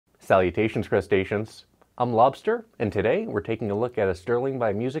Salutations, crustaceans. I'm Lobster, and today we're taking a look at a Sterling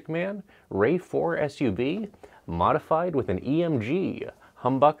by Music Man Ray4 SUB modified with an EMG,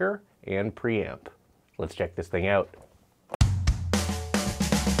 humbucker, and preamp. Let's check this thing out.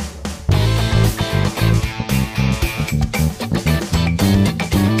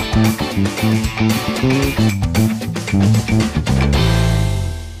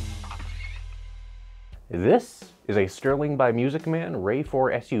 This is a Sterling by Music Man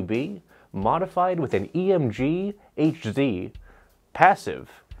Ray4 SUB modified with an EMG MMHZ passive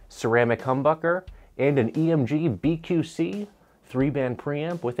ceramic humbucker and an EMG BQC 3-band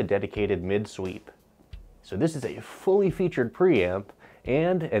preamp with a dedicated mid-sweep. So this is a fully featured preamp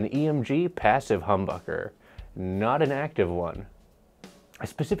and an EMG passive humbucker, not an active one. I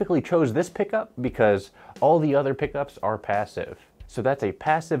specifically chose this pickup because all the other pickups are passive. So that's a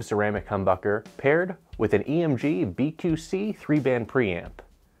passive ceramic humbucker paired with an EMG BQC 3-band preamp.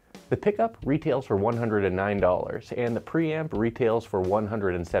 The pickup retails for $109 and the preamp retails for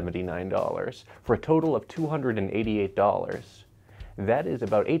 $179 for a total of $288. That is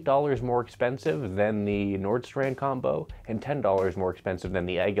about $8 more expensive than the Nordstrand combo and $10 more expensive than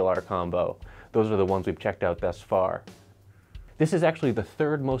the Aguilar combo. Those are the ones we've checked out thus far. This is actually the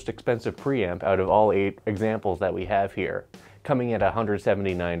third most expensive preamp out of all 8 examples that we have here, coming at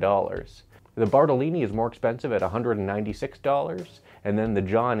 $179. The Bartolini is more expensive at $196, and then the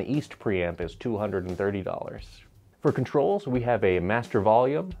John East preamp is $230. For controls, we have a master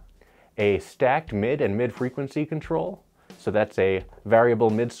volume, a stacked mid and mid-frequency control, so that's a variable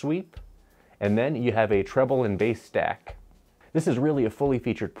mid-sweep, and then you have a treble and bass stack. This is really a fully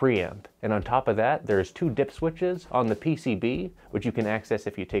featured preamp, and on top of that, there's 2 dip switches on the PCB, which you can access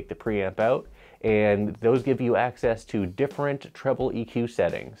if you take the preamp out, and those give you access to different treble EQ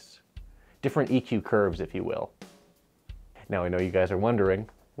settings. Different EQ curves, if you will. Now I know you guys are wondering,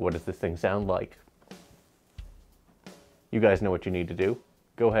 what does this thing sound like? You guys know what you need to do.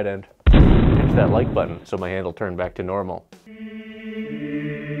 Go ahead and hit that like button so my hand will turn back to normal.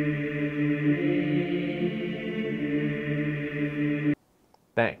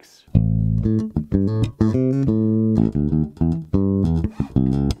 Thanks.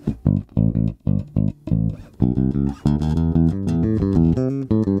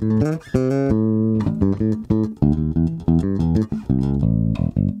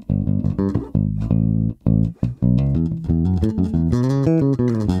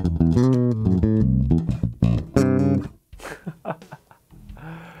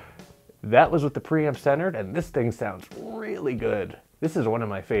 That was with the preamp centered, and this thing sounds really good. This is one of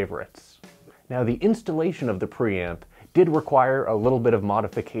my favorites. Now, the installation of the preamp did require a little bit of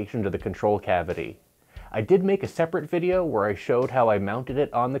modification to the control cavity. I did make a separate video where I showed how I mounted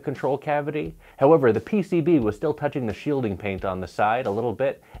it on the control cavity. However, the PCB was still touching the shielding paint on the side a little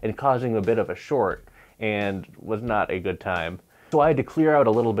bit and causing a bit of a short, and was not a good time. So I had to clear out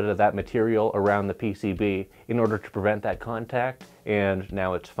a little bit of that material around the PCB in order to prevent that contact, and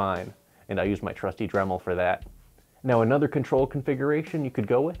now it's fine. And I used my trusty Dremel for that. Now, another control configuration you could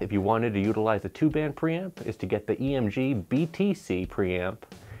go with if you wanted to utilize a 2-band preamp is to get the EMG BTC preamp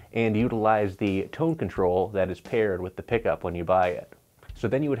and utilize the tone control that is paired with the pickup when you buy it. So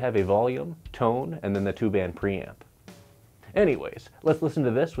then you would have a volume, tone, and then the 2-band preamp. Anyways, let's listen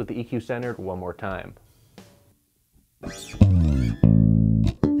to this with the EQ centered one more time.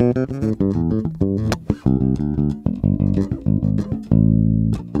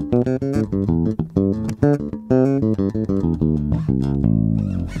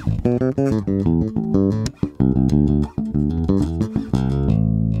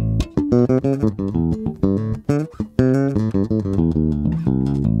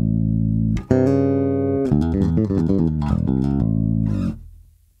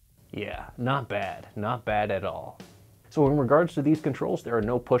 Yeah, not bad. Not bad at all. So in regards to these controls, there are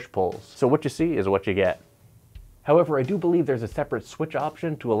no push-pulls. So what you see is what you get. However, I do believe there's a separate switch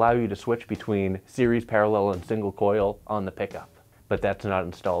option to allow you to switch between series, parallel, and single coil on the pickup, but that's not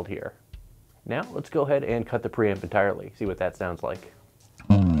installed here. Now let's go ahead and cut the preamp entirely, see what that sounds like.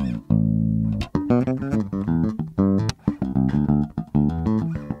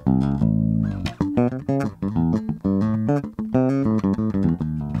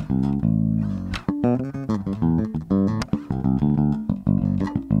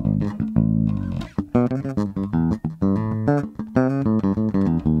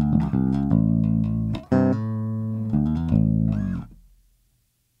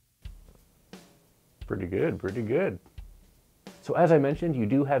 Pretty good, pretty good. So as I mentioned, you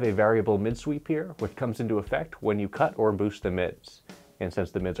do have a variable mid sweep here, which comes into effect when you cut or boost the mids. And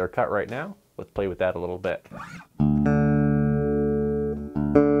since the mids are cut right now, let's play with that a little bit.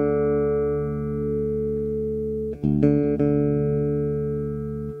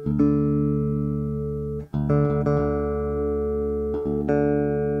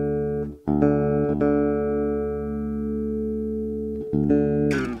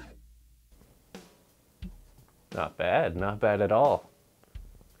 Not bad, not bad at all.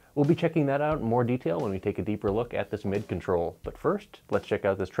 We'll be checking that out in more detail when we take a deeper look at this mid control. But first, let's check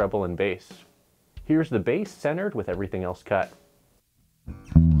out this treble and bass. Here's the bass centered with everything else cut.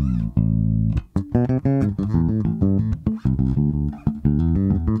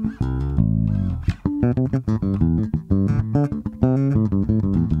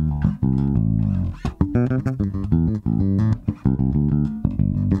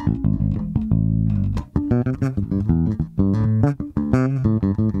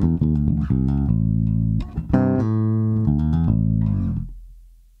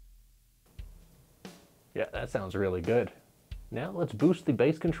 Yeah, that sounds really good. Now let's boost the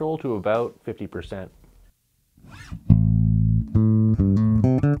bass control to about 50%.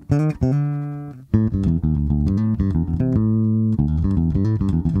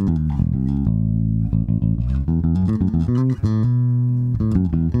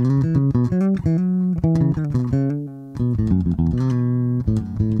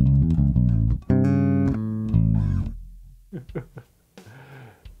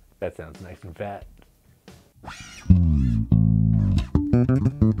 That sounds nice and fat.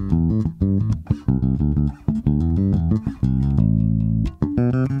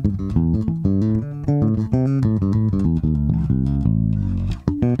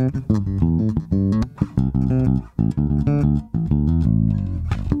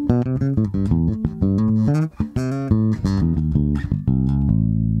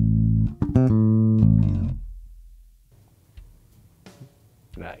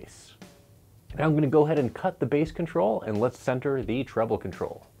 Nice. Now I'm going to go ahead and cut the bass control and let's center the treble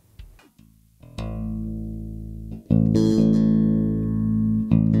control.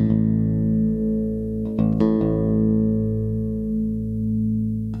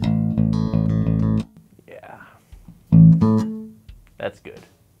 Yeah, that's good.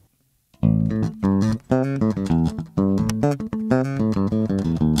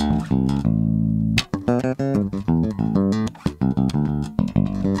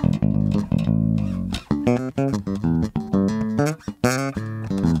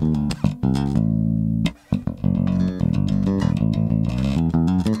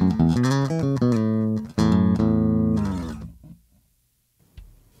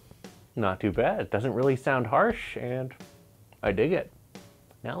 Not too bad. It doesn't really sound harsh, and I dig it.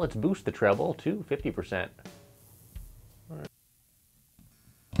 Now let's boost the treble to 50%.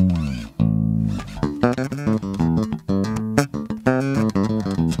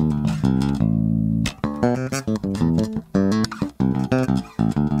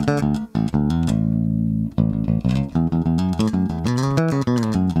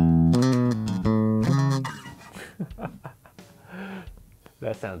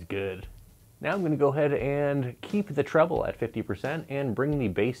 That sounds good. Now I'm going to go ahead and keep the treble at 50% and bring the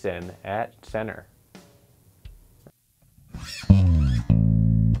bass in at center.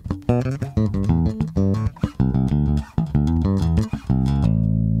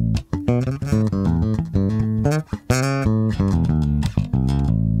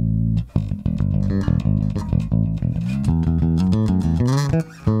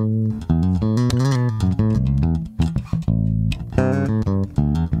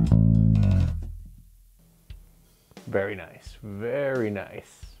 Very nice, very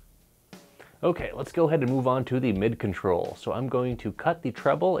nice. Okay, let's go ahead and move on to the mid control. So I'm going to cut the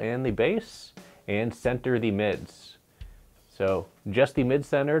treble and the bass and center the mids. So just the mid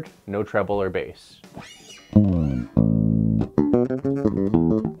centered, no treble or bass.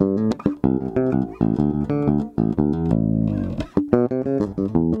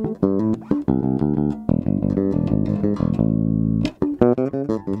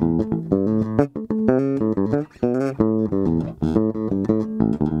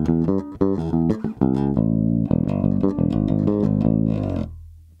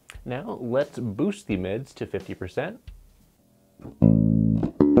 Now let's boost the mids to 50%.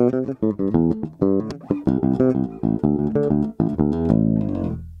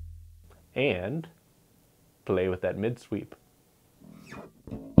 And play with that mid sweep.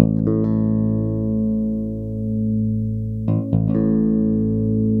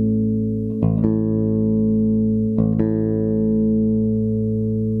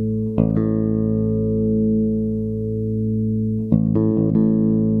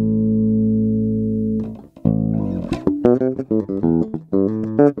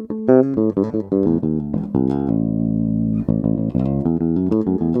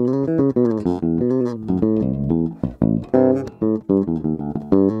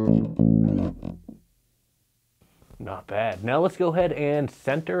 Not bad. Now let's go ahead and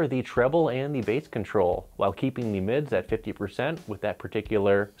center the treble and the bass control while keeping the mids at 50% with that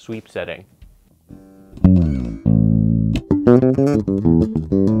particular sweep setting. Not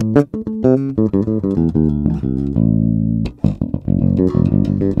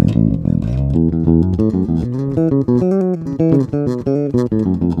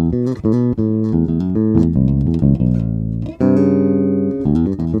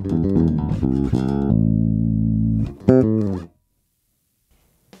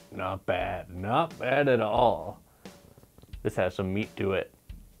bad, not bad at all. This has some meat to it.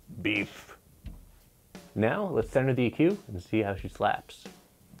 Beef. Now, let's send her the EQ and see how she slaps.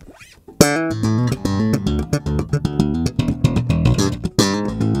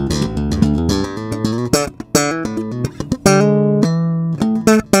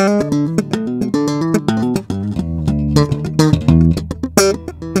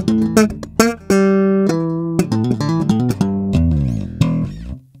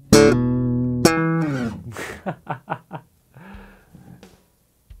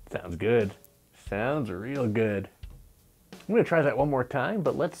 Sounds good. Sounds real good. I'm going to try that one more time,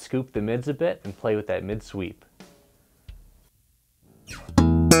 but let's scoop the mids a bit and play with that mid sweep.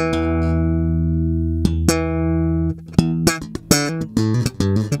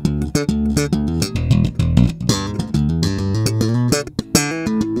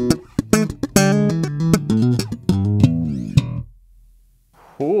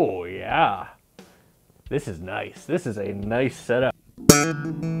 Oh yeah. This is nice. This is a nice setup.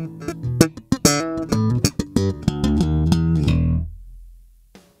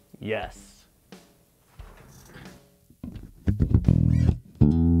 Yes.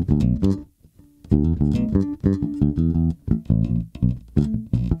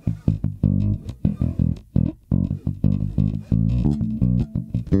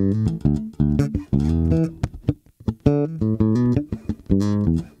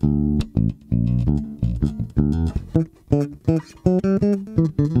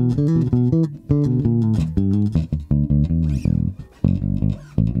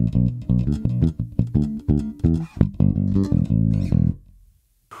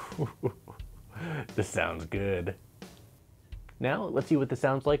 This sounds good. Now, let's see what this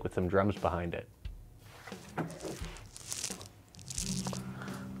sounds like with some drums behind it.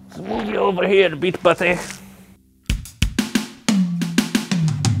 Let's move you over here to beat Buddy.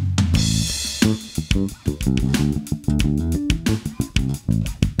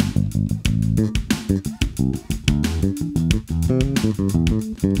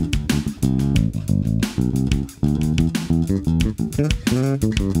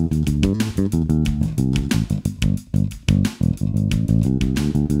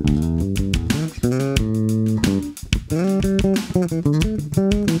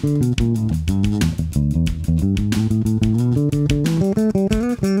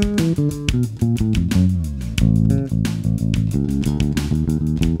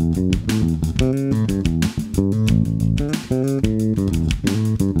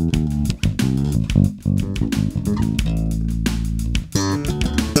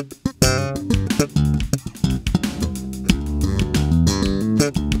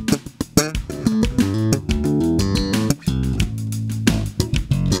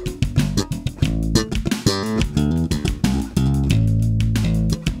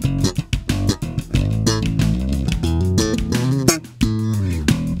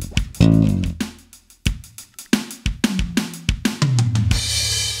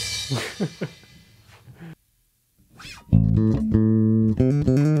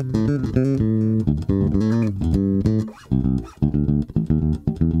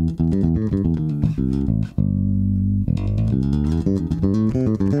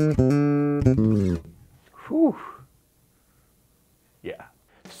 Whew. Yeah.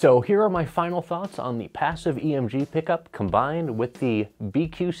 So here are my final thoughts on the passive EMG pickup combined with the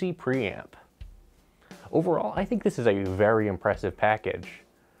BQC Preamp. Overall, I think this is a very impressive package.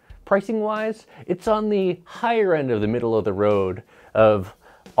 Pricing-wise, it's on the higher end of the middle of the road of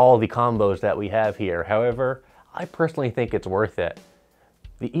all the combos that we have here. However, I personally think it's worth it.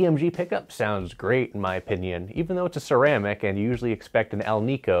 The EMG pickup sounds great in my opinion, even though it's a ceramic and you usually expect an El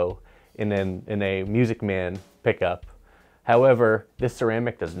Nico in a Music Man pickup. However, this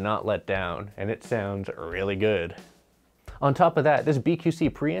ceramic does not let down and it sounds really good. On top of that, this BQC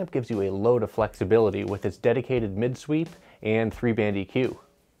preamp gives you a load of flexibility with its dedicated mid sweep and 3-band EQ.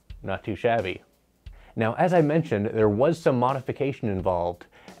 Not too shabby. Now, as I mentioned, there was some modification involved,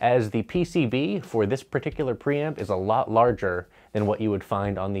 as the PCB for this particular preamp is a lot larger than what you would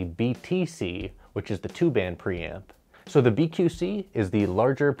find on the BTC, which is the 2-band preamp. So the BQC is the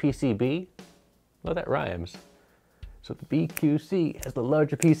larger PCB. Well, that rhymes. So the BQC has the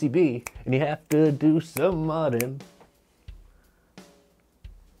larger PCB, and you have to do some modding.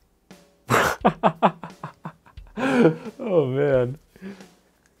 Oh man.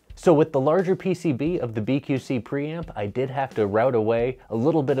 So with the larger PCB of the BQC Preamp, I did have to route away a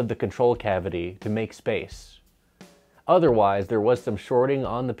little bit of the control cavity to make space. Otherwise, there was some shorting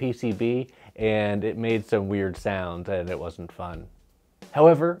on the PCB and it made some weird sounds and it wasn't fun.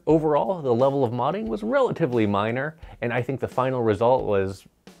 However, overall, the level of modding was relatively minor and I think the final result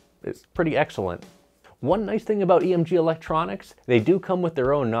is pretty excellent. One nice thing about EMG electronics, they do come with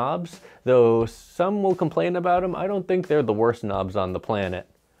their own knobs, though some will complain about them. I don't think they're the worst knobs on the planet.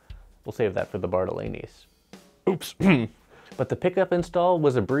 We'll save that for the Bartolini's. Oops. But the pickup install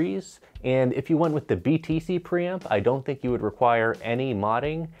was a breeze, and if you went with the BTC preamp, I don't think you would require any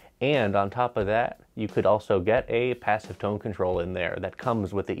modding, and on top of that, you could also get a passive tone control in there that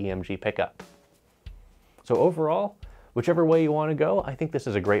comes with the EMG pickup. So overall, whichever way you want to go, I think this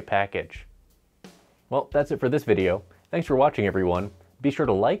is a great package. Well, that's it for this video. Thanks for watching, everyone. Be sure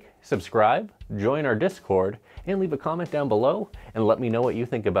to like, subscribe, join our Discord, and leave a comment down below and let me know what you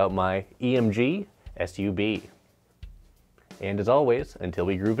think about my EMG SUB. And as always, until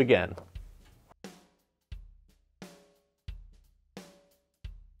we groove again.